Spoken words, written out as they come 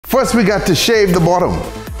First, we got to shave the bottom.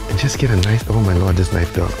 And just get a nice, oh my Lord, this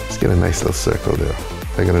knife dog. Let's get a nice little circle there.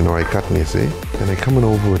 They're gonna know I cut me, see? Then I coming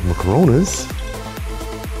over with macaronas.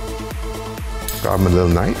 Grab my little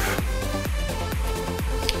knife.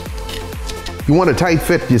 You want a tight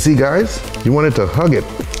fit, you see, guys? You want it to hug it.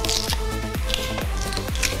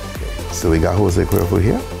 So we got Jose Cuervo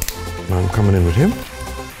here. Now I'm coming in with him.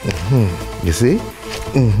 You see?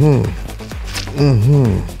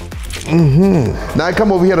 Now I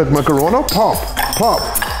come over here to macarona. Pop, pop,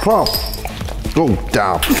 pop. Go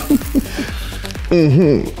down.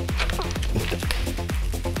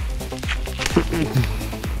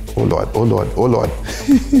 Oh Lord, oh Lord, oh Lord.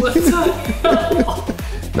 What's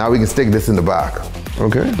up? Now we can stick this in the back,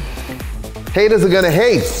 okay? Haters are gonna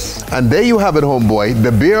hate. And there you have it, homeboy,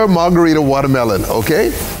 the beer margarita watermelon,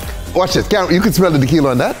 okay? Watch this, you can smell the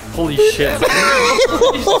tequila on that. Holy shit.